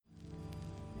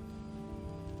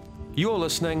You're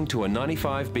listening to a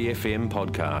 95BFM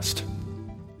podcast.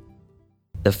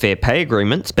 The Fair Pay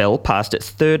Agreements Bill passed its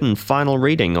third and final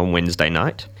reading on Wednesday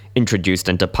night. Introduced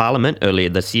into Parliament earlier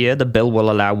this year, the bill will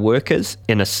allow workers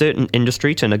in a certain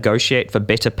industry to negotiate for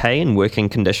better pay and working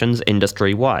conditions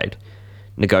industry-wide.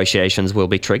 Negotiations will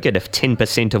be triggered if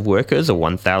 10% of workers or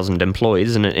 1,000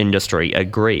 employees in an industry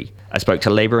agree. I spoke to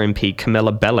Labour MP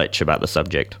Camilla Belich about the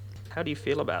subject. How do you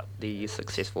feel about the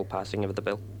successful passing of the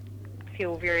bill?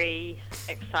 Feel very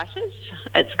excited.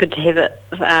 It's good to have it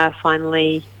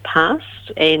finally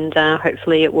passed, and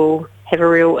hopefully it will have a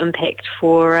real impact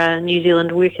for New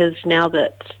Zealand workers now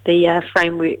that the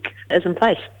framework is in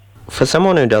place. For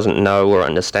someone who doesn't know or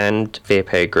understand fair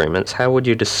pay agreements, how would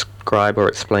you describe or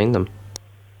explain them?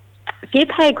 Fair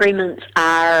pay agreements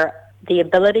are the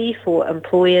ability for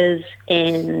employers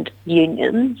and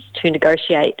unions to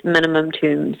negotiate minimum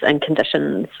terms and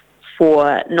conditions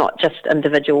for not just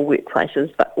individual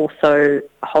workplaces, but also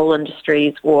whole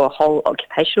industries or whole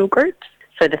occupational groups.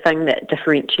 So the thing that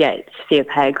differentiates fair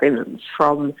pay agreements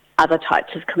from other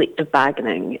types of collective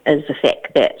bargaining is the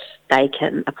fact that they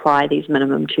can apply these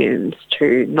minimum terms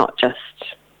to not just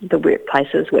the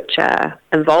workplaces which are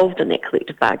involved in that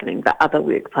collective bargaining, but other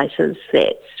workplaces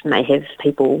that may have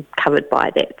people covered by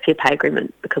that fair pay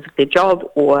agreement because of their job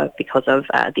or because of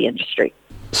the industry.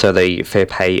 So the fair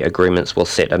pay agreements will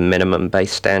set a minimum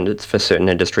base standards for certain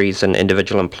industries, and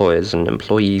individual employers and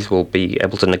employees will be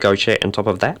able to negotiate on top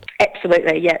of that?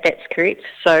 Absolutely, yeah, that's correct.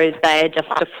 So they're just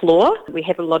a floor. We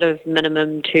have a lot of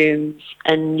minimum terms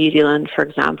in New Zealand, for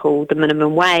example, the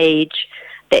minimum wage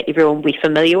that everyone will be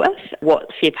familiar with. What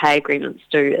fair pay agreements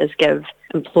do is give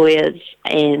employers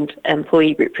and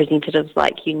employee representatives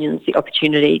like unions the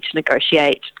opportunity to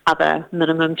negotiate other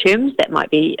minimum terms that might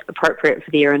be appropriate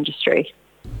for their industry.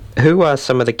 Who are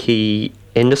some of the key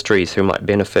industries who might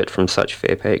benefit from such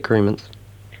fair pay agreements?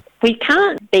 We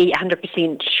can't be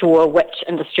 100% sure which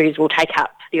industries will take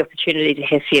up the opportunity to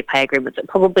have fair pay agreements. It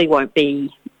probably won't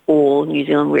be all New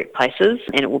Zealand workplaces,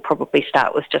 and it will probably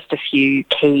start with just a few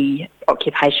key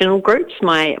occupational groups,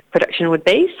 my prediction would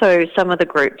be. So some of the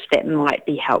groups that might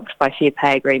be helped by fair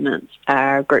pay agreements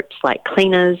are groups like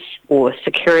cleaners or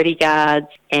security guards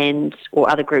or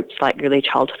other groups like early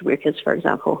childhood workers, for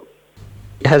example.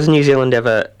 Has New Zealand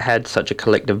ever had such a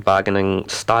collective bargaining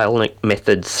style? Like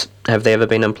methods, have they ever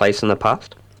been in place in the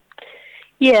past?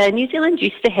 Yeah, New Zealand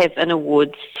used to have an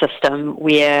awards system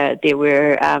where there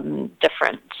were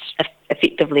different,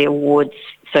 effectively awards,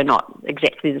 so not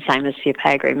exactly the same as fair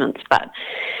pay agreements, but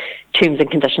terms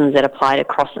and conditions that applied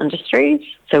across industries.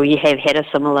 So we have had a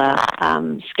similar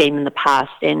scheme in the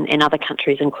past, and other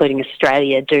countries, including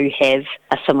Australia, do have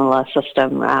a similar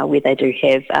system where they do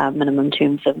have minimum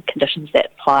terms and conditions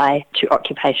that apply to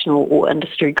occupational or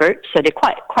industry groups. So they're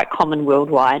quite common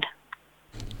worldwide.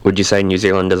 Would you say New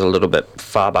Zealand is a little bit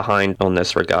far behind on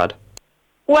this regard?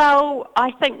 Well,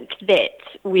 I think that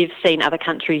we've seen other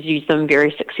countries use them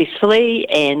very successfully,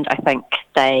 and I think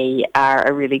they are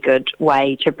a really good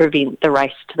way to prevent the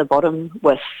race to the bottom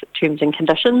with terms and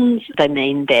conditions. They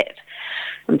mean that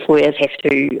employers have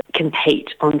to compete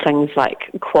on things like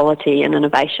quality and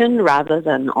innovation rather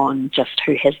than on just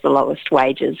who has the lowest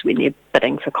wages when they're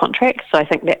bidding for contracts. So I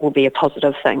think that will be a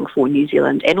positive thing for New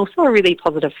Zealand, and also a really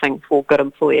positive thing for good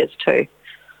employers too.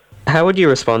 How would you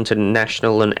respond to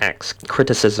National and ACT's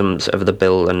criticisms of the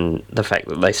bill and the fact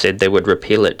that they said they would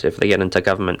repeal it if they get into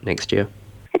government next year?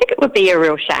 I think it would be a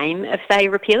real shame if they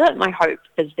repeal it. My hope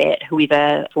is that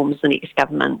whoever forms the next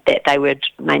government, that they would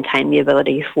maintain the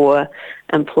ability for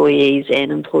employees and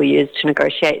employers to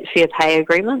negotiate fair pay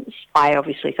agreements. I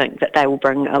obviously think that they will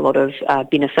bring a lot of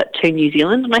benefit to New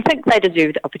Zealand, and I think they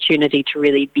deserve the opportunity to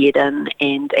really bed in,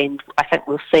 and I think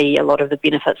we'll see a lot of the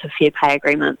benefits of fair pay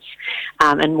agreements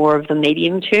in more of the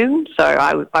medium term. So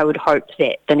I would hope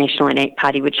that the National and ACT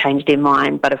Party would change their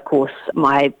mind, but of course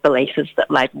my belief is that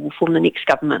Labour will form the next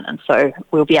government, and so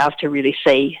we'll be able to really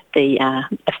see the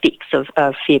effects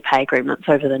of fair pay agreements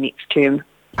over the next term.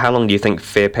 How long do you think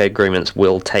fair pay agreements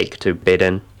will take to bed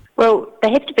in? Well, they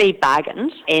have to be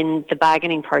bargained, and the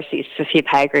bargaining process for fair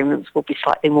pay agreements will be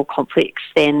slightly more complex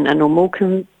than a normal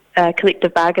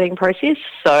collective bargaining process.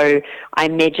 So I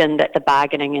imagine that the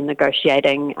bargaining and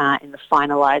negotiating and the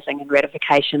finalising and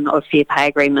ratification of fair pay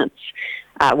agreements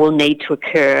will need to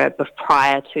occur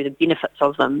prior to the benefits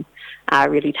of them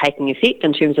really taking effect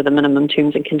in terms of the minimum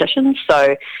terms and conditions.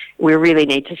 So we really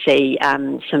need to see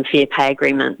some fair pay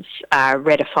agreements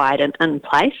ratified and in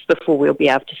place before we'll be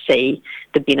able to see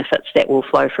the benefits that will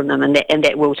flow from them, and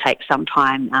that will take some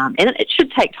time. And it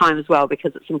should take time as well,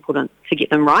 because it's important to get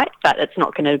them right, but it's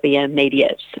not going to be an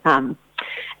immediate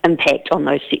impact on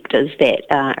those sectors that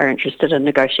are interested in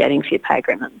negotiating fair pay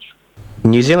agreements.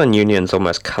 New Zealand unions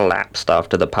almost collapsed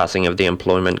after the passing of the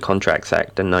Employment Contracts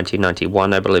Act in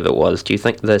 1991, I believe it was. Do you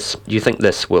think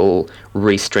this will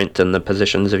re-strengthen the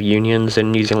positions of unions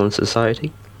in New Zealand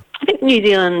society? I think New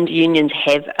Zealand unions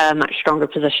have a much stronger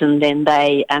position than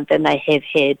they have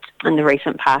had in the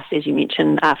recent past, as you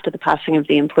mentioned, after the passing of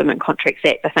the Employment Contracts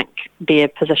Act. I think their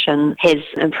position has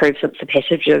improved since the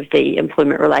passage of the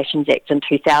Employment Relations Act in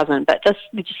 2000, but this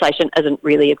legislation isn't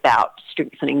really about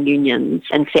strengthening unions.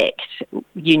 In fact,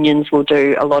 unions will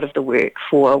do a lot of the work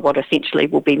for what essentially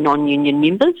will be non-union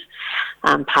members,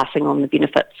 passing on the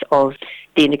benefits of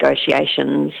their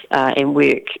negotiations and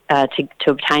work to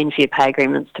obtain fair pay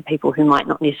agreements to people who might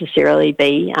not necessarily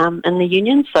be in the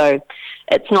union. So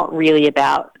it's not really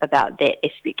about that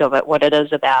aspect of it. What it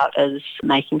is about is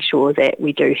making sure that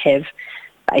we do have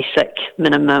basic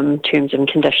minimum terms and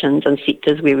conditions in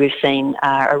sectors where we've seen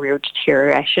a real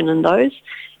deterioration in those,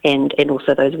 and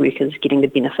also those workers getting the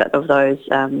benefit of those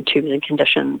terms and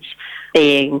conditions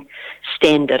being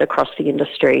standard across the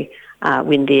industry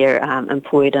when they're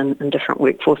employed in different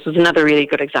workforces. Another really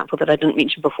good example that I didn't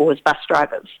mention before was bus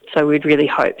drivers. So we'd really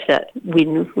hope that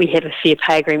when we have a fair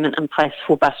pay agreement in place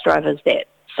for bus drivers, that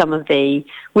some of the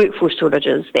workforce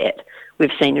shortages that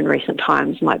we've seen in recent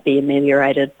times might be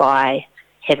ameliorated by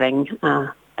having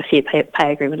a fair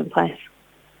pay agreement in place.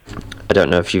 I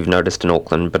don't know if you've noticed in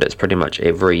Auckland, but it's pretty much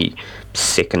every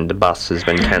second bus has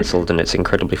been cancelled, and it's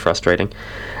incredibly frustrating.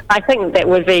 I think that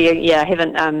would be, I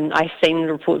haven't, I've seen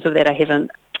reports of that. I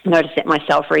haven't noticed that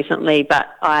myself recently,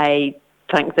 but I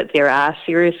think that there are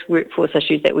serious workforce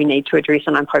issues that we need to address,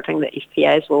 and I'm hoping that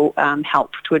FPAs will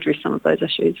help to address some of those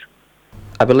issues.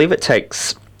 I believe it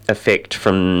takes effect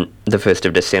from the 1st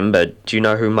of December. Do you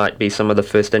know who might be some of the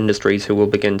first industries who will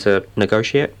begin to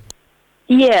negotiate?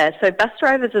 Yeah, so bus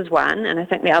drivers is one, and I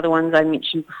think the other ones I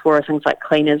mentioned before are things like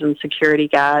cleaners and security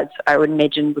guards. I would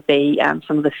imagine would be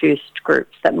some of the first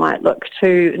groups that might look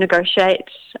to negotiate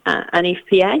an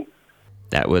FPA.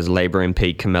 That was Labour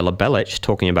MP Camilla Belich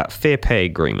talking about fair pay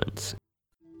agreements.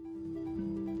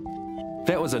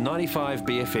 That was a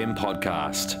 95BFM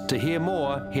podcast. To hear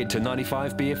more, head to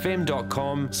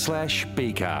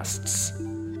 95bfm.com/bcasts.